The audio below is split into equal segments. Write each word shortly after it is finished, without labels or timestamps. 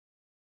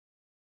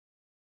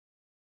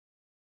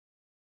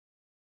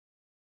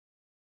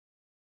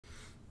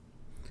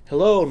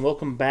Hello and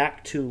welcome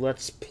back to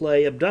Let's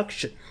Play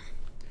Obduction.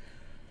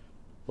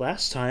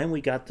 Last time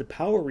we got the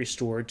power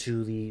restored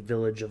to the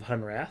village of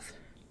Hunrath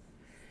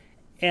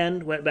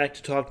and went back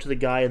to talk to the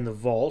guy in the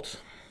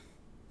vault.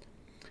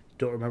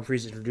 Don't remember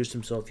if he's introduced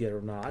himself yet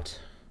or not.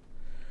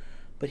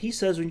 But he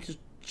says we need to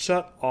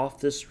shut off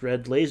this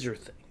red laser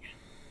thing.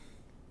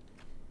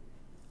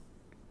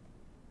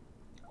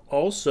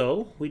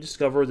 Also, we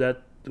discovered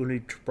that when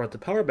we brought the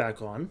power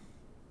back on,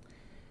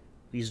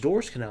 these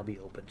doors can now be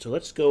opened. So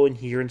let's go in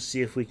here and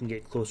see if we can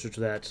get closer to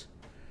that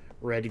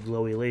red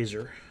glowy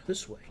laser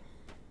this way.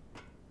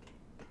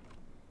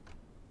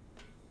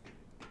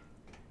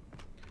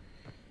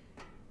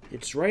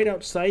 It's right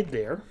outside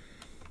there.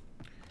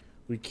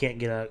 We can't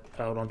get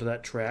out onto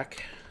that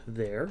track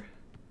there.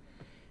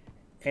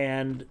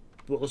 And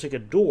what looks like a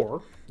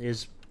door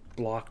is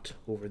blocked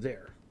over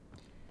there.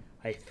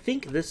 I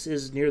think this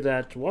is near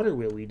that water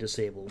wheel we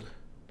disabled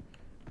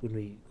when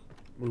we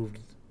moved.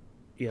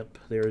 Yep,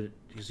 there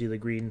you can see the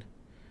green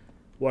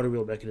water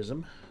wheel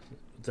mechanism,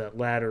 that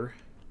ladder,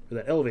 or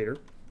that elevator,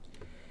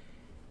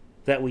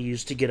 that we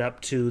used to get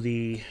up to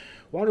the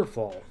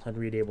waterfall and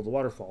re-enable the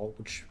waterfall,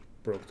 which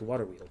broke the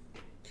water wheel.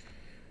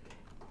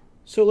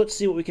 So let's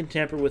see what we can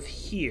tamper with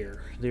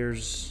here.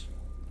 There's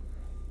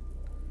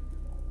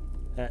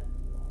that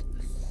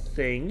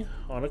thing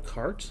on a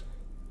cart.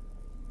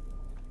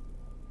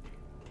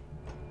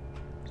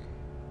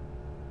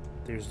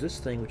 There's this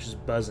thing which is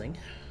buzzing.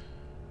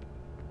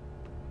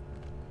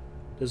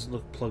 Doesn't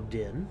look plugged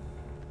in.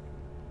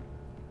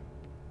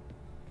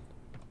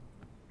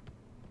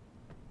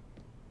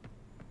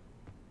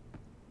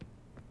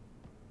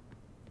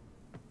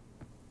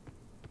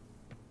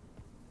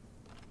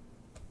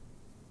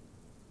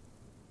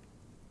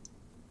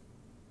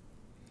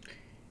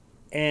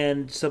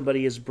 And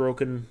somebody has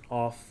broken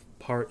off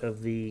part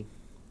of the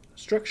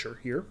structure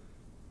here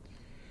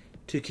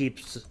to keep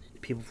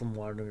people from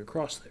wandering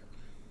across there.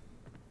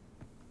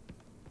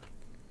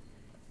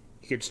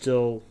 You could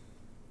still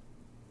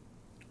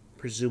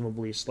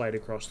presumably slide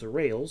across the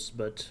rails,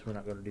 but we're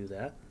not going to do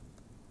that.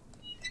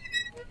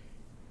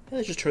 And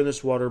let's just turn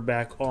this water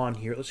back on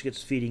here. Let's get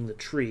feeding the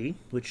tree,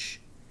 which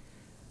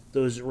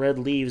those red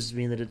leaves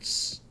mean that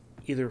it's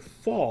either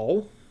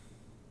fall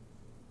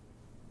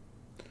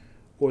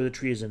or the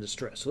tree is in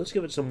distress. So let's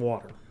give it some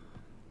water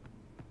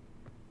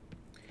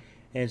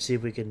and see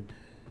if we can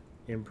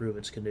improve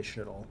its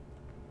condition at all.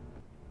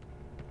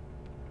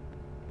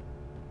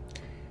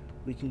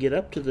 We can get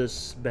up to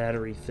this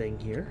battery thing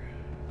here.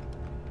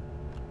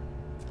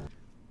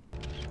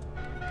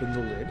 Open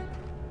the lid.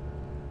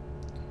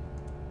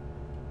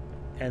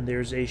 And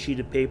there's a sheet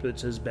of paper that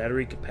says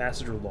battery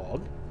capacitor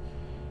log.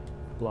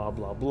 Blah,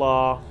 blah,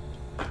 blah.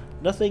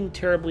 Nothing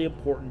terribly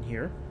important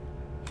here,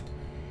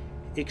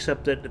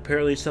 except that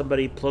apparently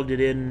somebody plugged it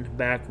in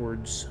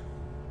backwards.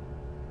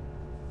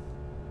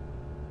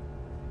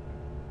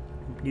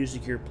 New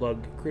secure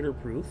plug, critter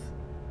proof.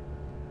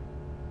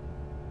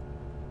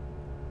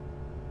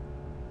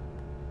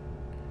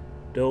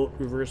 Don't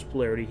reverse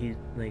polarity,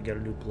 they got a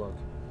new plug.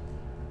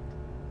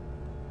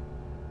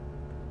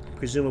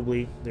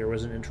 Presumably there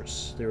was an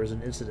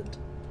incident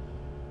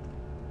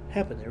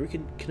happened there. We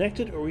can connect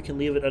it or we can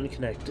leave it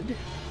unconnected.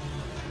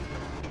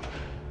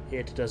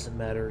 It doesn't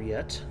matter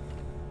yet.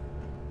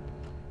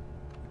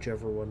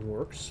 Whichever one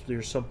works.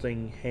 There's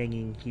something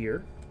hanging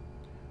here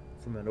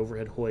from an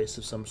overhead hoist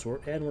of some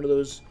sort, and one of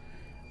those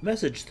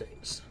message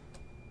things.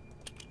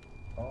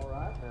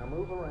 Alright, now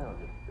move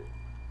around it.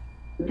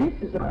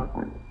 This is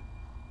awkward.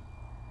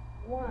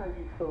 Why are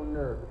you so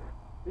nervous?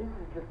 This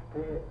is just a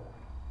test.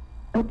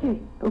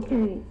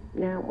 Okay,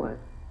 now what?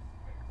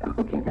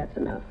 Okay, that's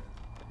enough.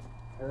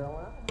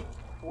 Caroline,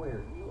 I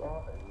swear you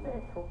are a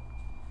natural.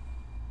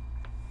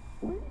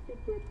 Where did you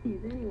get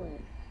these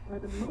anyway? Are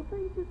the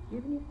Mustangs just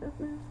giving you stuff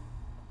now?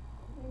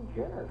 Being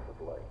generous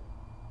of late.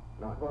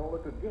 Not gonna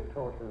look a gift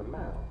horse in the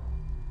mouth.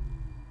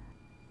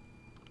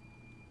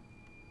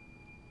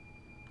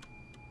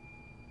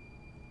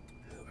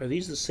 Are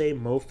these the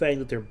same Mofang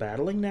that they're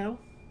battling now?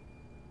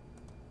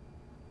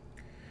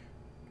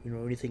 You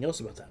know anything else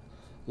about that?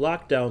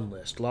 Lockdown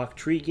list. Lock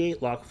tree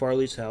gate, lock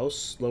Farley's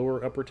house,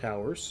 lower upper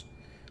towers,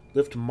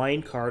 lift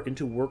minecart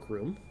into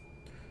workroom,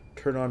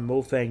 turn on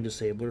Mofang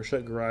disabler,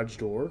 shut garage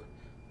door,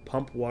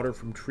 pump water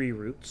from tree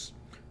roots,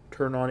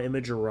 turn on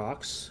imager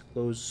rocks,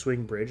 close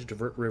swing bridge,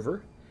 divert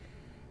river,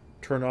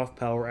 turn off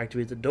power,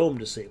 activate the dome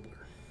disabler.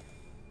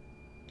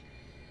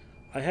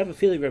 I have a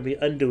feeling we're going to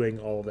be undoing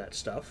all of that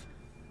stuff.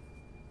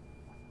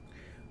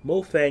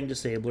 Mofang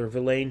disabler,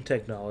 Villain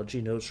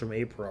technology, notes from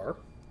APRAR.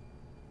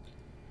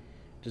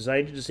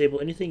 Designed to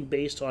disable anything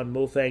based on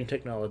Mofang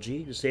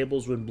technology.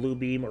 Disables when blue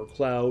beam or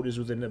cloud is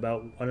within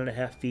about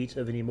 1.5 feet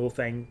of any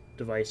Mofang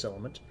device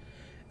element.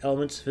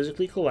 Elements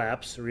physically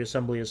collapse.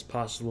 Reassembly is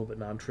possible but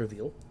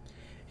non-trivial.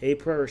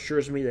 APRAR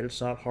assures me that it's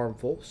not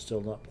harmful,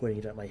 still not pointing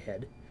it at my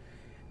head.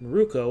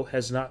 Naruko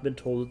has not been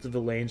told that the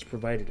Villains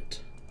provided it.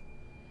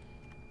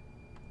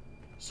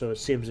 So it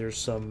seems there's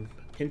some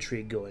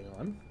intrigue going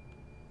on.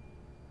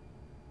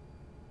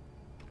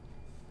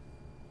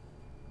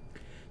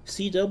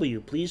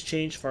 CW, please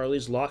change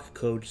Farley's lock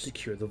code to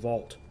secure the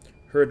vault.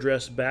 Her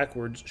address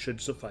backwards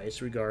should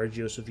suffice. Regards,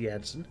 Joseph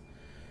Jansen,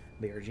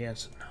 Mayor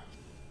Jansen.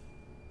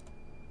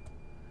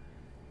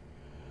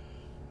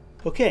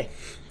 Okay,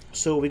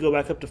 so we go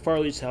back up to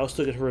Farley's house,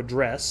 look at her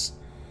address.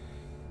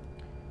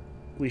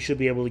 We should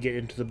be able to get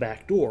into the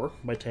back door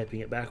by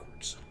typing it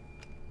backwards.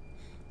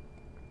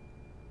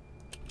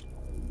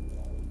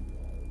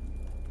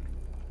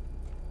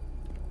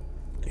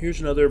 Here's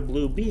another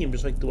blue beam,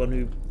 just like the one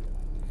we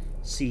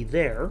see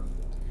there.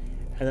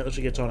 And that looks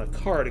like it's on a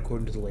card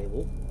according to the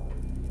label.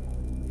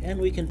 And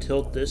we can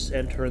tilt this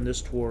and turn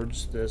this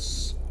towards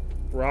this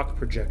rock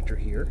projector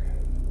here,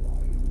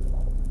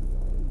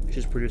 which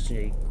is producing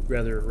a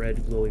rather red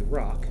glowy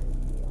rock.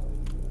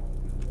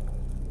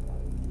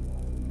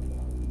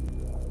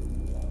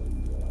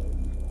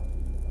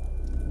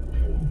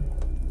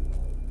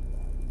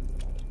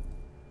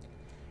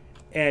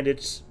 And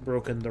it's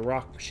broken the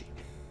rock machine.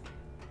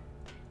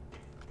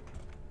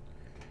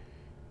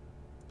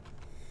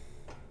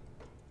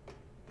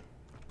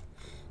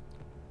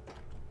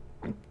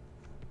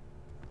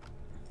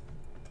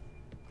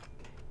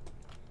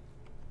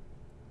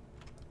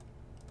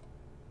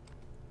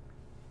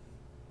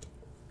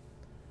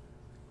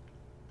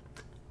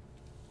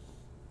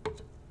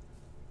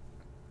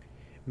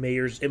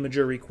 Mayor's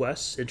Imager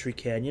requests, Entry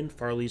Canyon,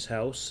 Farley's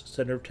house,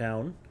 center of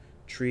town,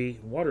 tree,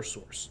 water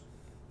source.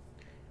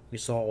 We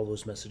saw all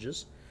those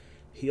messages.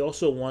 He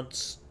also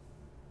wants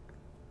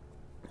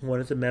one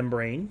at the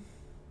membrane,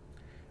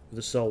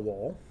 the cell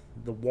wall,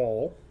 the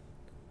wall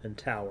and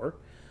tower,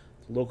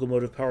 the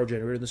locomotive power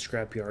generator, and the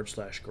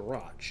scrapyard /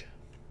 garage.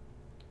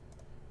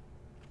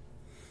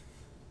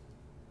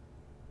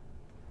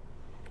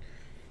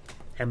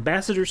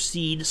 Ambassador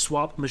Seed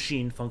Swap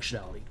Machine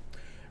functionality.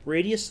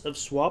 Radius of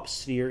swap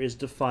sphere is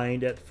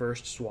defined at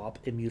first swap,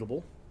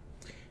 immutable.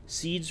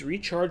 Seeds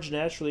recharge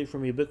naturally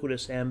from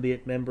ubiquitous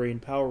ambient membrane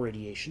power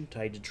radiation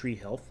tied to tree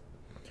health.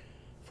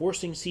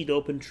 Forcing seed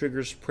open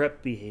triggers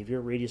prep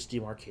behavior, radius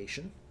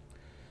demarcation.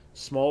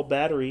 Small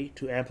battery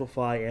to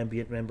amplify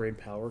ambient membrane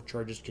power,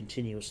 charges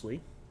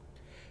continuously.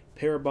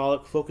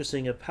 Parabolic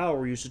focusing of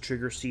power used to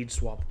trigger seed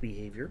swap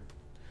behavior.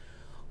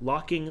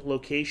 Locking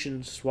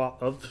location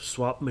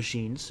swap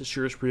machines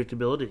assures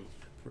predictability.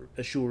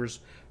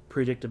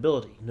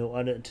 No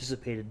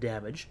unanticipated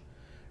damage.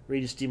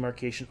 Radius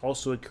demarcation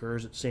also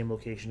occurs at same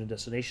location in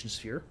destination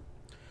sphere.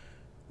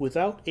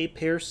 Without a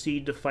pair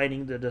seed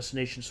defining the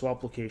destination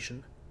swap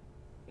location,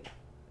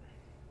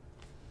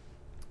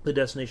 the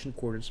destination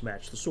coordinates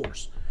match the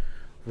source.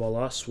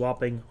 Voila,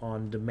 swapping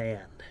on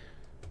demand.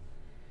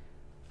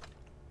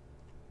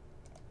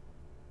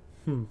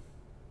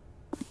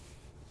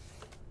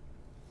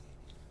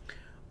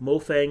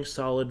 Mofang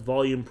solid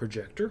volume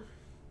projector.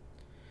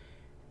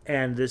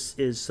 And this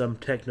is some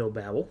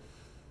techno-babble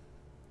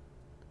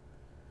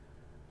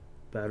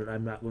about it.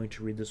 I'm not going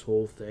to read this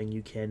whole thing.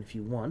 You can if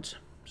you want.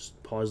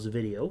 Just pause the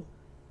video.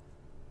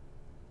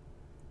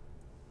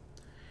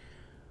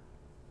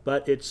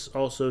 But it's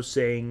also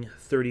saying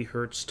 30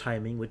 hertz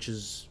timing, which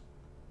is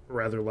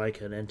rather like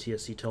an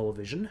NTSC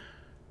television.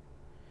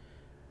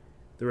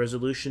 The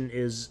resolution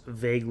is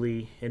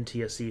vaguely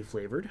NTSC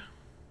flavored.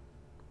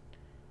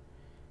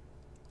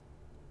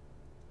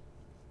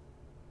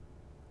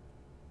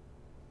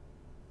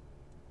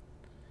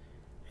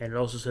 And it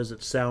also says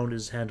that sound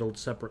is handled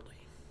separately.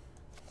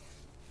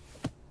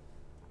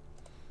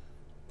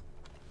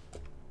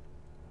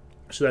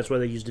 So that's why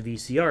they used a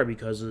VCR,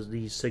 because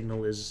the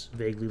signal is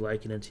vaguely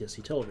like an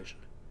NTSC television.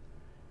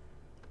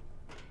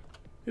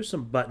 There's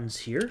some buttons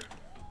here.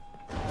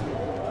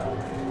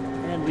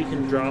 And we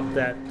can drop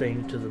that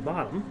thing to the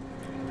bottom.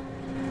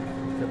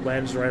 If it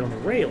lands right on the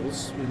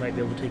rails, we might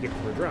be able to take it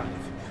for a drive.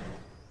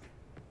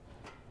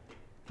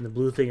 And the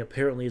blue thing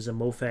apparently is a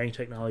Mofang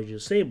technology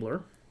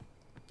disabler.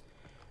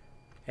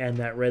 And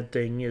that red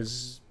thing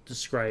is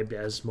described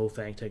as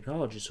Mofang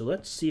technology. So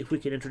let's see if we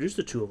can introduce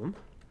the two of them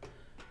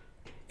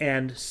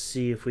and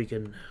see if we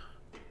can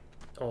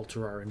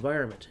alter our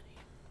environment any.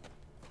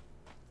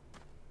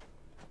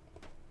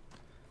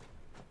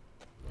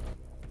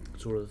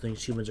 So one of the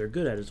things humans are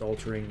good at is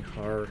altering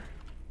our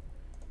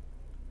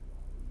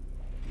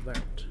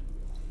environment.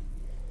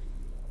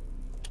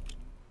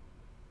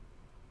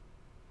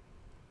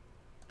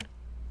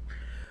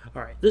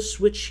 Alright, this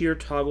switch here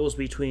toggles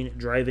between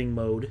driving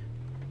mode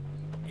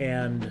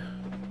and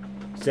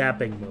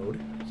zap aiming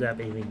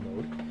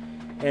mode,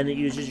 and it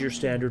uses your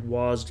standard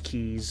WASD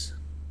keys.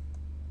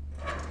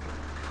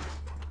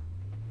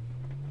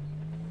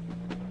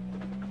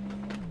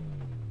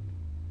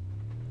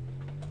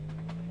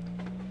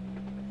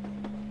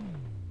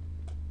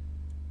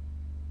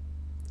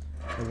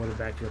 I want to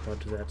back up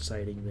onto that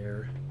siding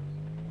there.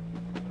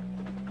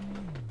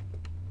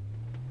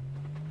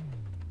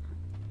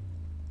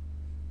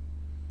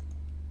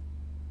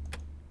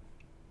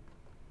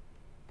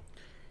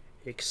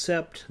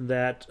 Except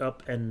that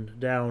up and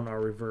down are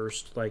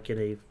reversed, like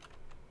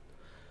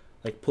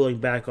pulling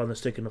back on the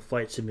stick in a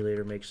flight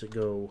simulator makes it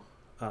go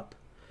up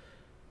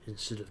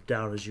instead of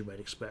down as you might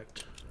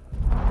expect.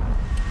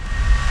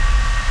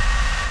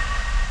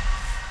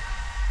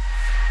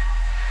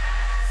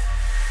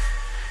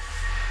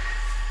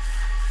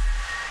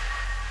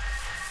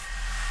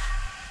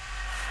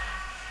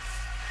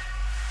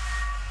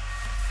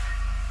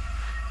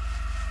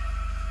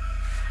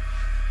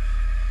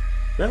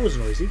 That was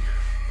noisy.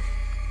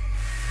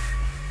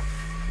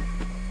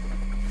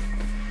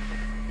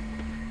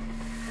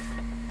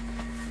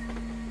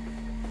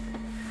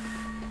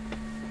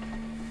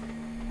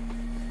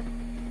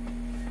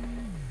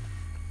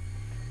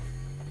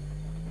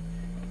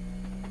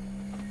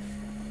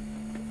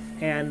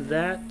 And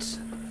that...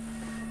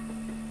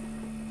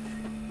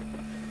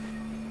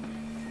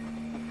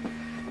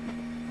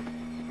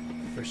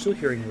 We're still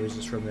hearing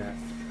noises from that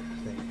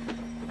thing.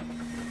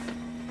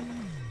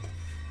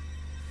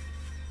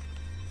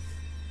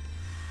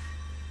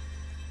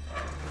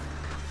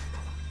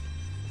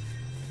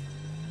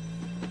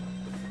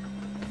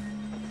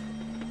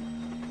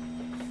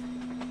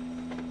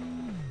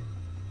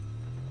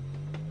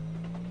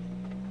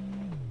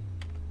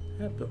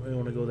 Yep, don't really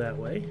want to go that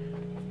way.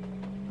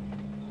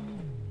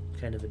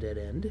 Kind of a dead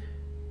end.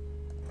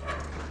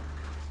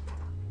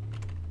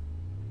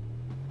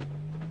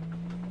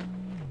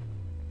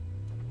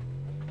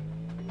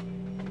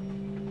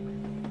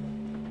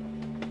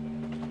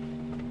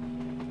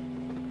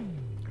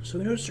 So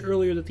we noticed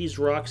earlier that these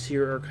rocks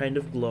here are kind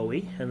of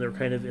glowy, and they're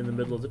kind of in the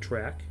middle of the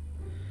track.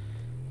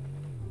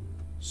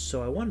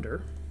 So I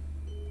wonder...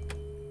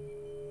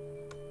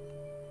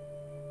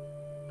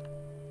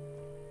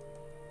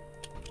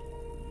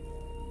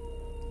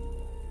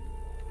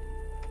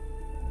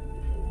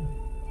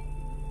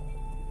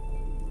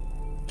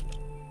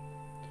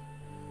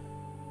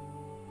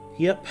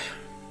 Yep,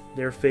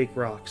 they're fake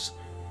rocks.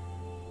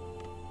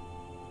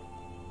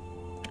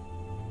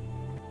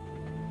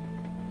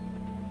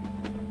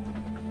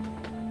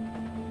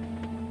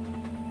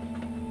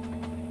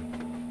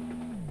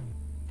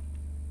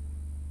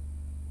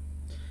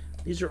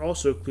 These are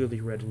also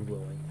clearly red and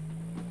glowing.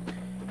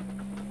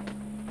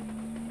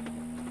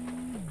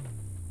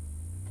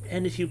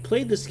 And if you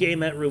played this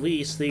game at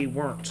release, they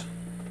weren't.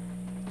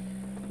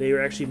 They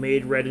were actually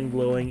made red and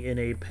glowing in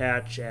a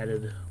patch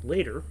added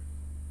later.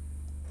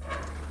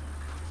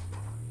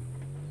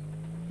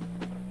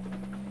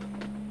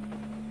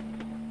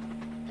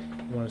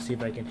 I want to see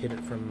if I can hit it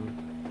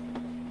from...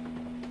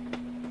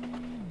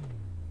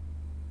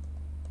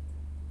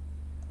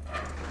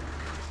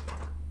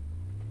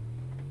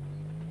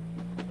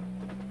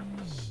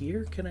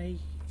 Here, can I...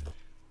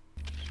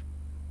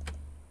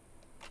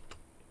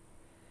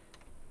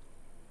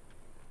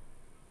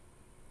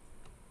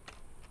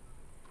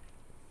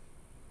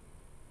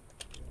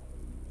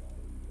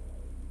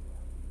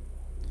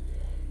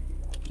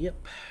 Yep.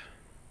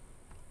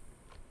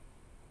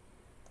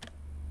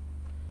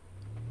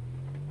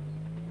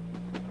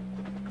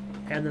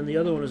 And then the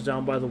other one is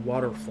down by the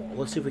waterfall.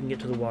 Let's see if we can get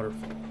to the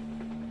waterfall.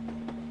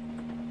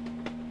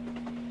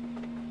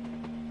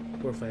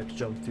 Or if I have to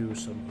jump through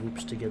some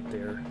hoops to get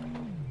there.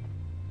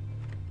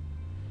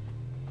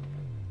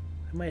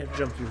 I might have to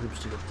jump through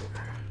hoops to get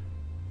there.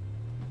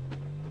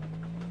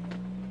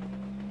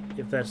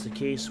 If that's the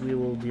case, we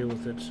will deal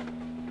with it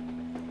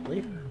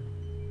later.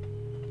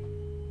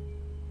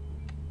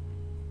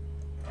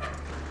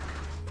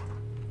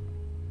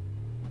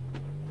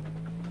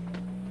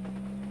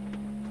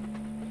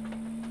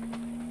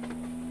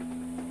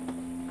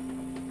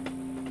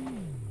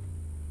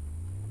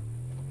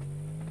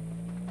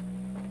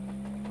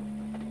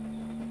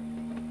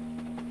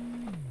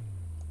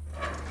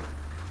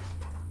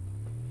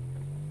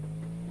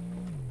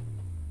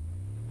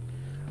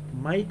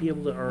 Might be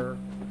able to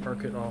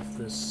arc it off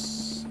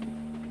this.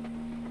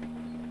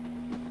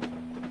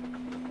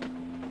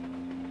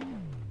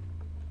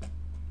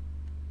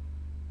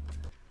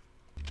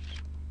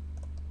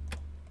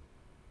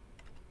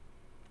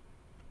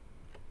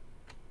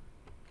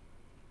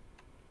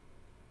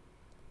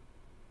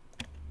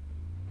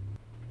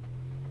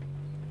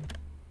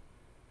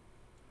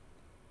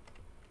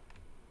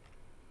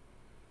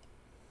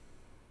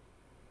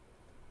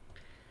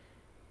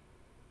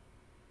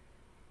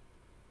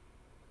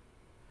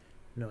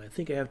 No, I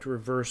think I have to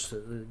reverse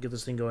it, get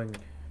this thing going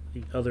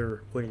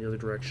pointing the other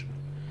direction.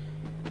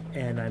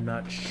 And I'm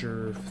not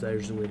sure if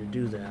there's a way to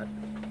do that.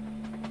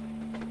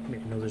 I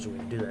mean, I know there's a way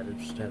to do that, I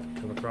just haven't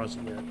come across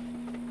it yet.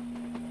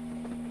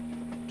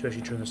 To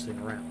actually turn this thing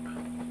around.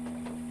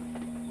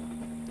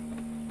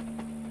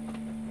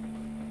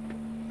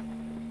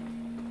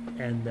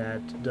 And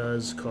that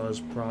does cause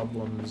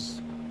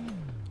problems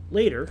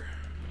later.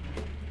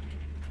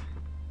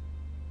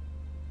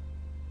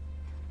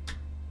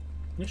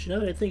 Actually,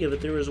 now that I think of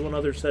it, there was one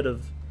other set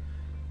of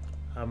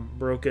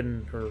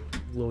broken or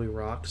glowy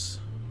rocks.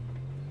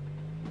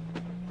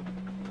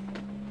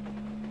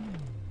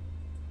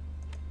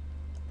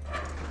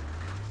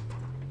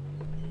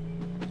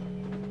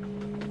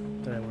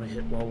 That I want to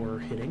hit while we're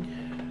hitting.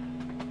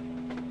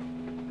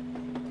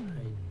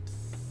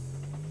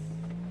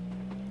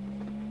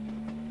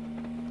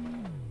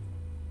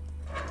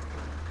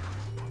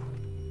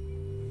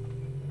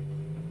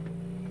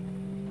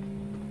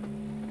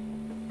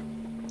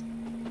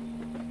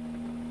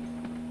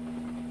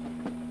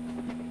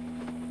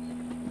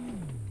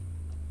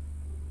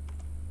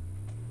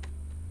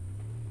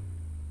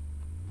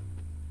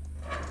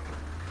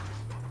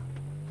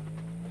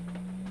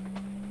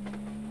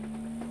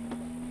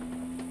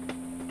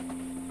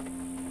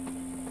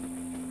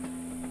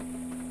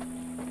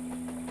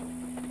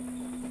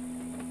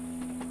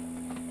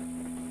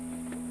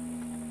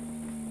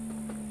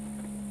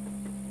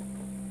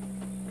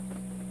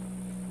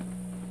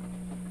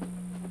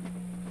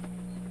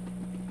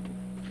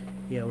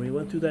 Yeah, when we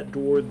went through that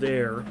door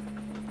there,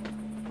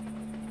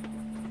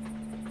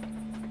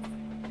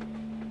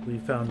 we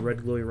found red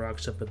glowy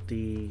rocks up at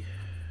the...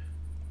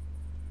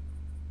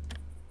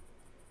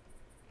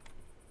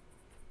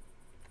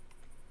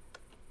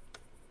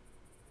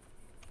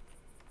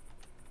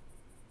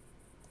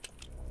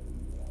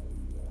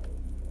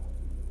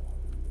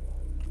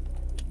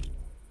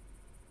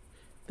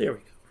 There we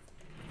go.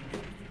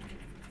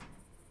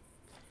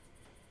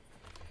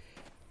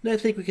 And I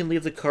think we can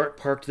leave the cart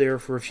parked there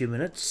for a few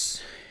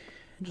minutes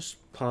and just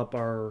pop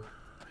our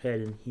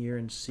head in here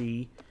and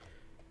see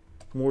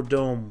more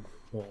dome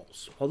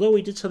walls. Although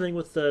we did something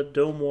with the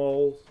dome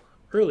wall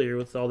earlier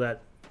with all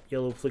that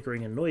yellow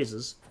flickering and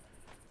noises.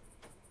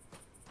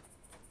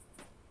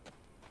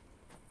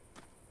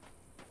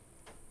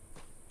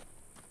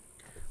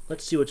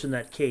 Let's see what's in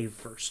that cave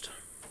first.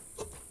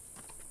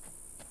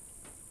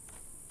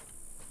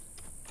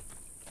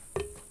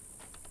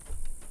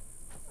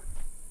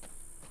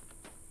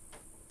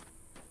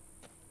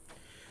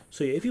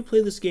 So yeah, if you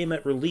play this game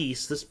at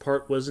release, this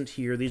part wasn't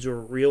here. These were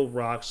real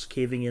rocks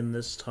caving in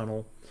this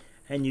tunnel,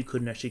 and you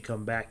couldn't actually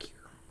come back here.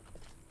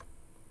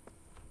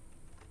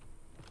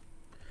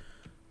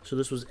 So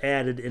this was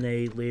added in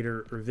a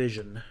later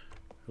revision,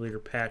 a later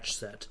patch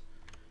set.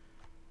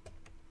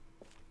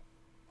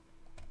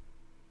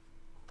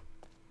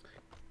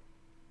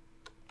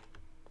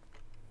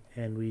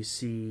 And we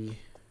see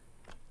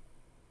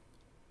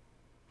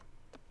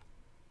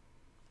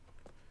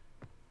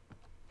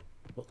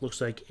what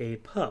looks like a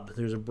pub.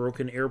 There's a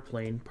broken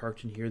airplane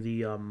parked in here.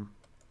 The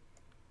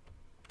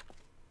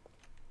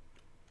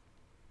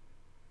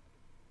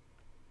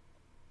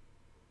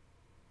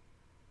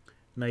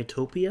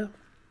Nightopia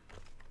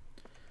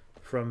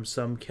from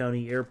some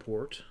county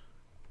airport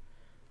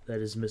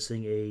that is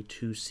missing a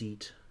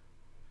 2-seat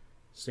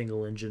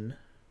single engine.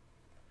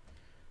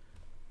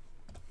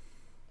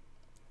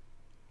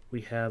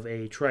 We have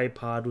a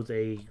tripod with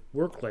a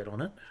work light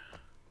on it.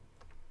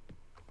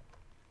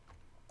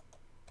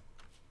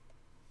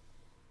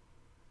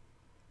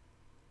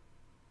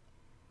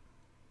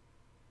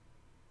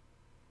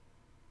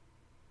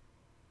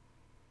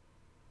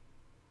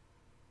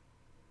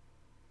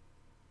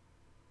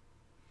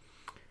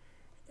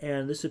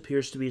 And this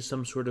appears to be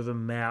some sort of a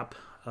map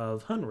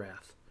of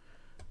Hunrath.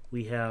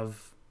 We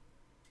have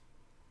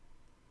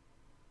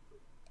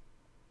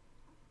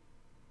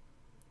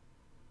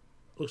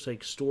looks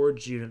like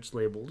storage units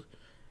labeled,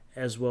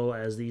 as well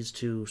as these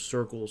two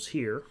circles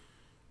here.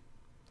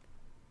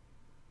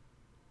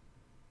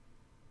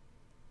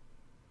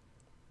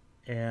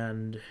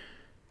 And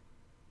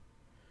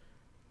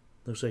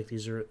looks like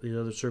these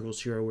other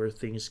circles here are where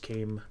things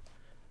came.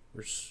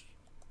 There's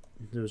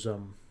a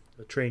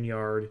train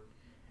yard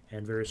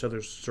and various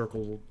other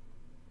circles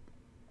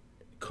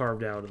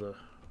carved out of the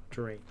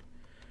terrain.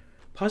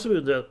 Possibly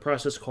the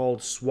process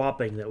called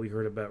swapping that we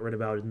read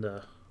about in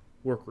the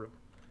workroom.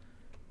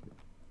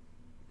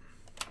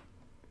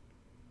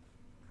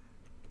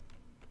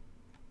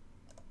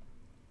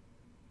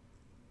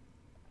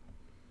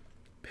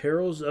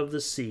 Perils of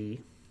the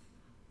Sea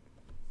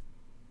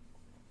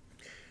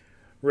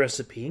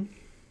recipe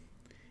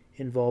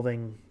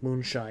involving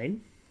moonshine,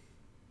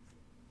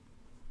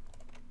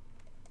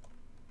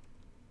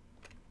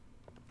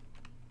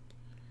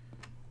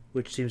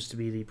 which seems to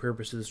be the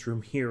purpose of this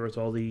room here with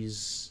all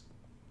this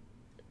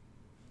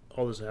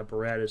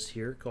apparatus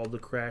here called the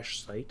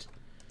crash site.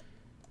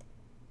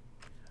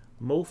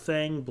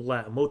 Motang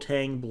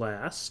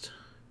Blast,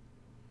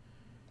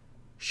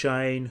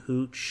 Shine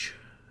Hooch,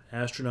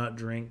 Astronaut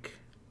Drink,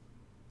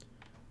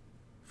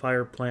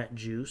 Fire Plant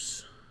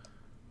Juice,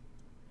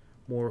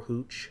 more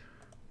Hooch,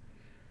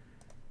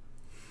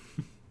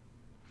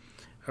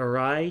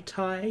 Arai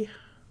Tai.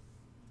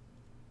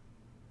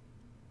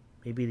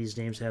 Maybe these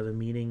names have a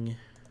meaning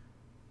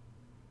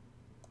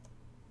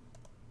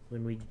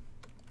when we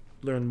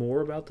learn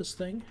more about this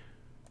thing.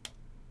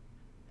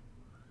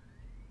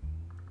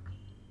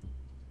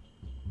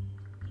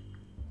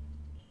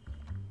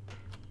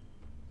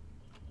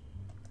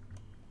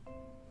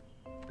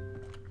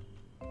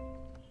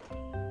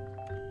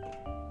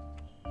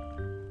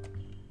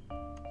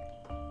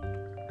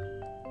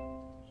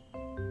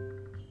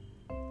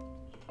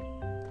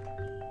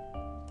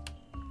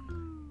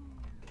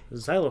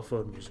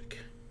 Xylophone music.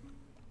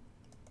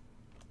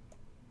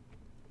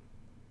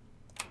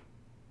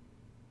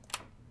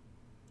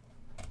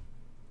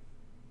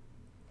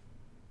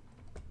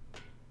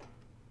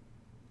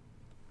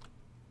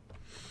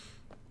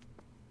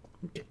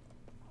 Okay.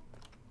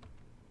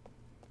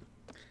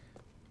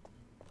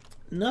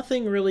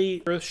 Nothing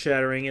really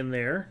earth-shattering in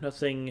there.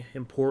 Nothing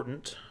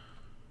important.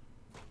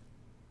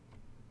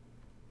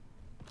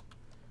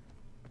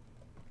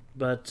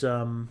 But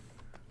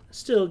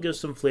still gives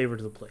some flavor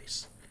to the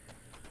place.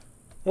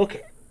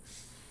 Okay.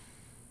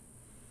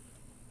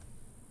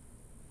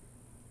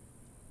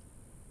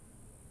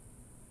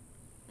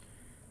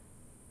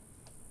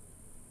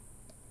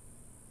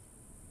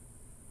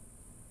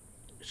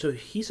 So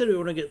he said we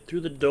want to get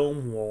through the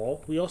dome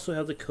wall. We also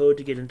have the code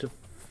to get into,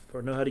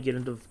 or know how to get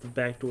into the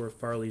back door of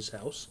Farley's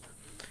house.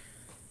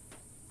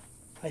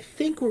 I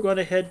think we're going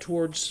to head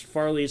towards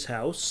Farley's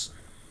house.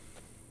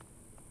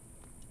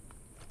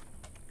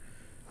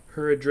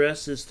 Her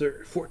address is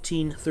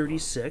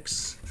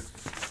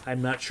 1436.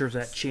 I'm not sure if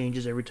that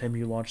changes every time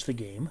you launch the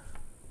game,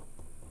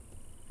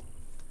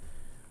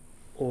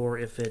 or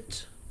if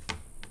it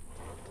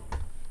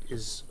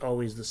is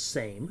always the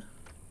same.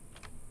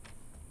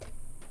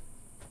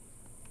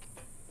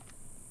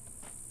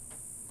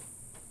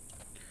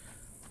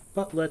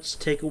 But let's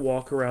take a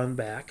walk around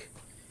back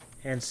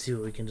and see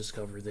what we can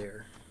discover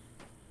there.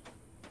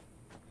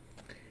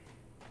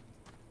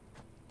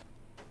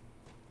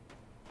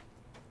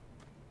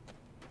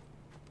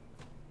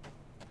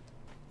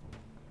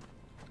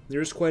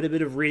 There's quite a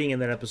bit of reading in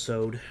that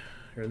episode,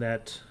 or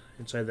that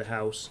inside the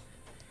house.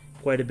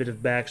 Quite a bit of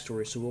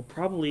backstory, so we'll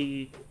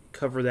probably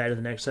cover that in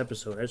the next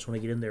episode. I just want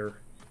to get in there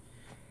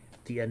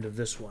at the end of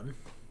this one.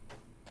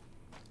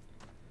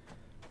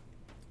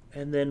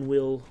 And then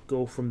we'll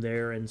go from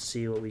there and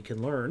see what we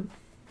can learn.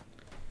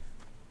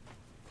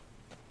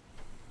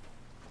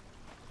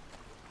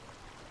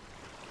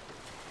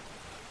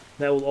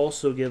 That will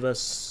also give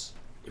us,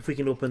 if we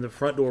can open the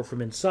front door from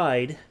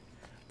inside,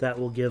 that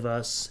will give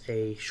us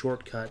a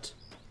shortcut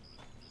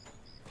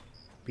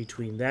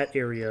between that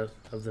area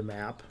of the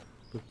map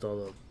with all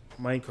the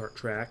minecart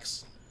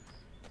tracks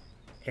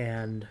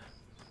and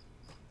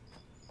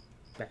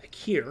back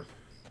here,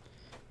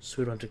 so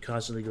we don't have to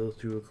constantly go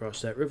through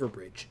across that river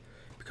bridge.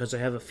 Because I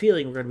have a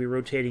feeling we're going to be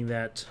rotating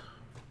that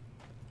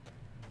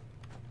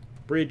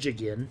bridge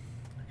again,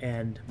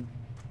 and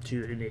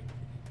to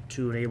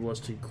enable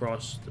us to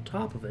cross the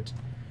top of it.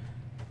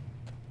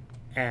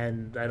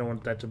 And I don't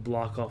want that to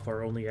block off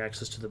our only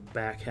access to the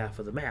back half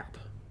of the map.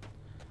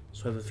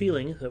 So I have a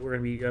feeling that we're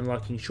going to be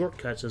unlocking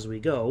shortcuts as we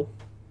go.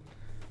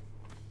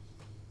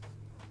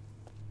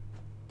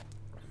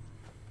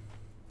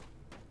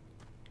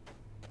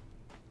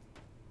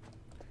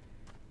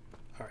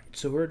 Alright,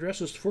 so her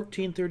address is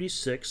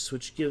 1436,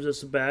 which gives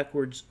us a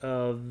backwards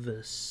of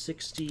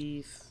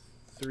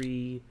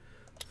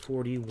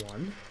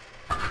 6341.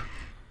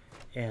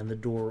 And the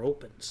door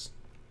opens.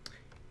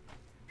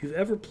 If you've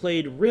ever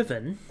played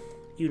Riven,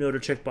 you know to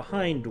check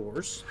behind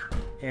doors,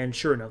 and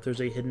sure enough,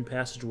 there's a hidden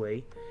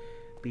passageway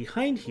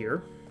behind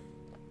here,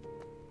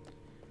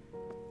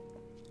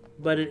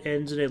 but it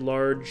ends in a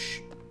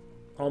large,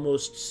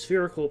 almost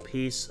spherical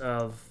piece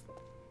of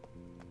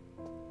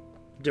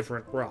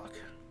different rock.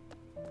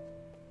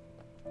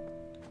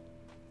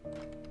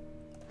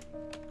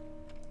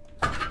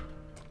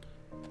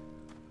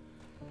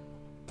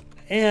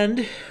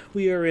 And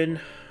we are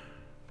in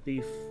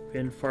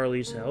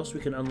Farley's house. We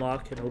can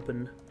unlock and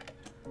open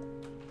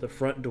the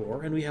front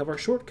door, and we have our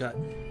shortcut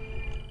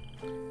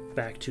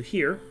back to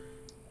here.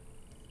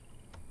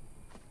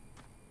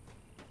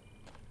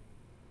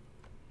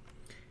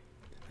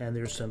 And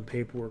there's some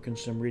paperwork and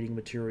some reading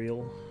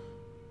material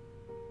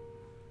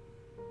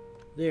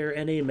there,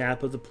 and a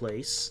map of the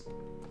place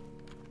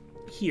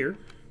here.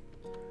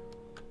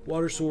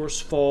 Water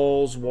source,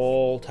 falls,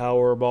 wall,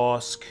 tower,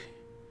 bosque,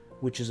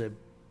 which is a,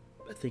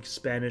 I think,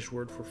 Spanish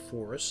word for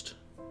forest.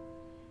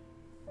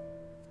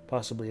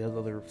 Possibly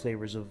other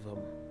flavors of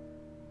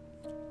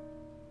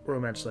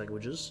Romance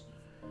languages.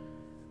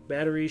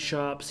 Battery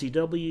shop,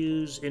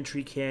 CW's,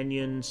 entry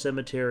canyon,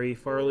 cemetery,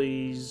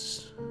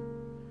 Farley's,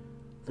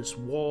 this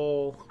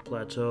wall,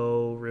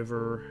 plateau,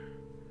 river,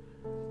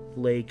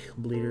 lake,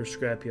 bleeder,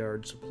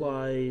 scrapyard,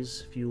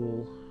 supplies,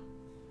 fuel,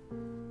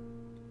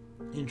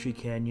 entry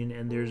canyon,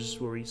 and there's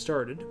where we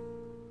started.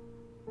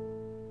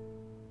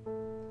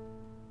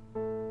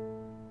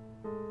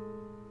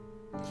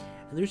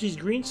 And there's these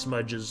green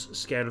smudges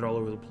scattered all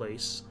over the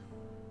place.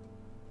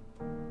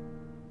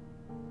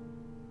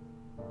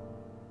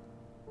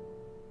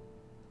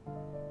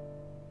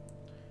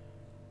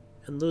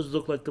 And those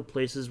look like the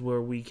places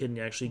where we can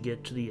actually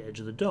get to the edge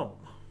of the dome.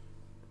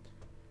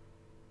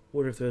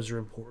 Wonder if those are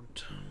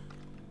important.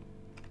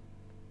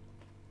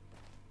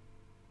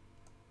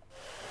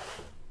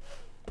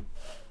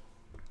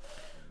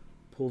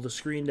 Pull the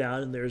screen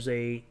down and there's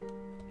a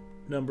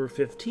number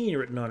 15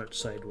 written on it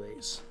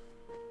sideways.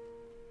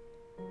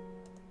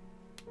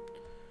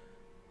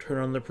 Turn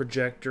on the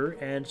projector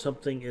and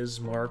something is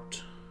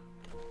marked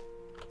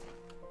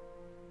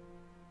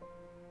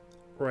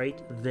right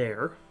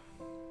there.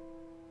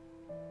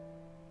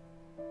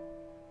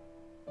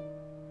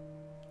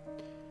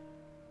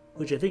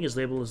 Which I think is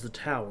labeled as the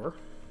tower.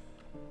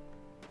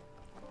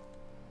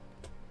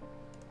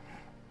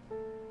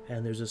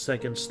 And there's a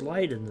second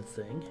slide in the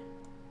thing.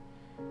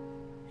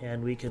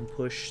 And we can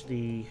push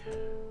the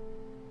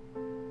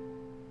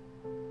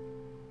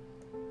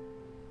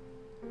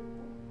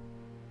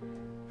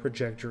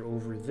projector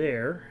over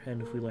there,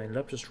 and if we line it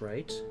up just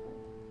right,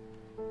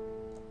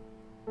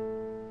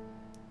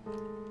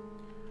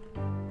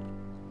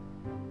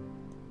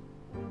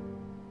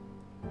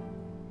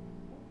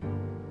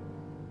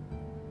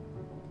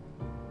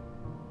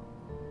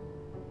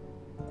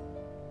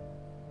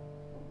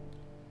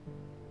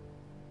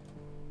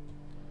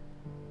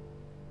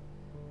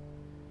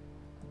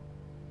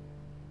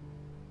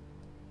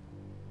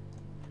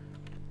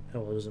 Oh,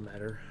 well, it doesn't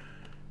matter.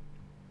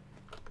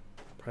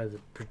 Probably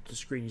the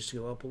screen needs to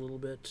go up a little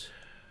bit.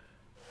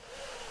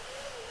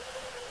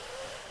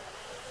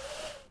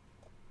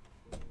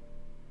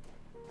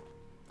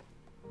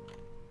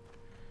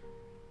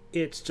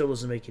 It still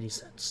doesn't make any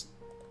sense.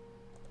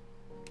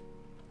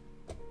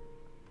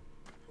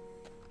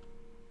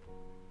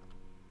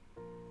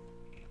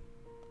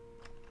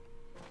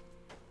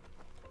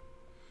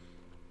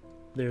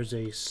 There's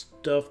a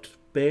stuffed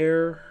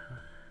bear,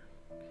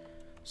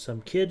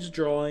 some kids'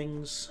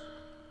 drawings,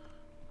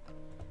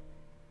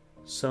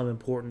 some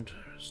important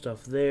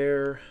stuff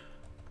there.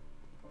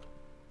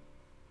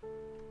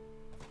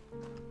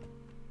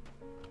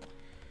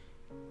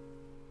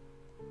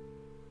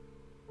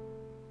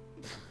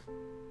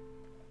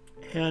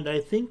 And I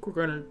think we're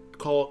going to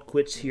call it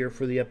quits here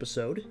for the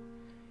episode.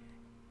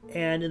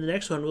 And in the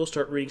next one, we'll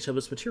start reading some of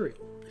this material.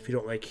 If you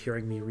don't like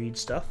hearing me read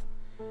stuff,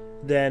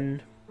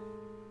 then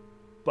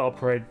I'll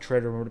try to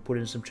remember to put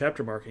in some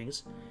chapter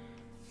markings,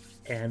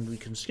 and we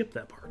can skip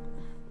that part.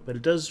 But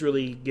it does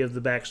really give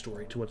the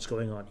backstory to what's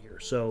going on here.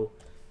 So,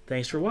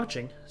 thanks for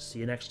watching. See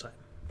you next time.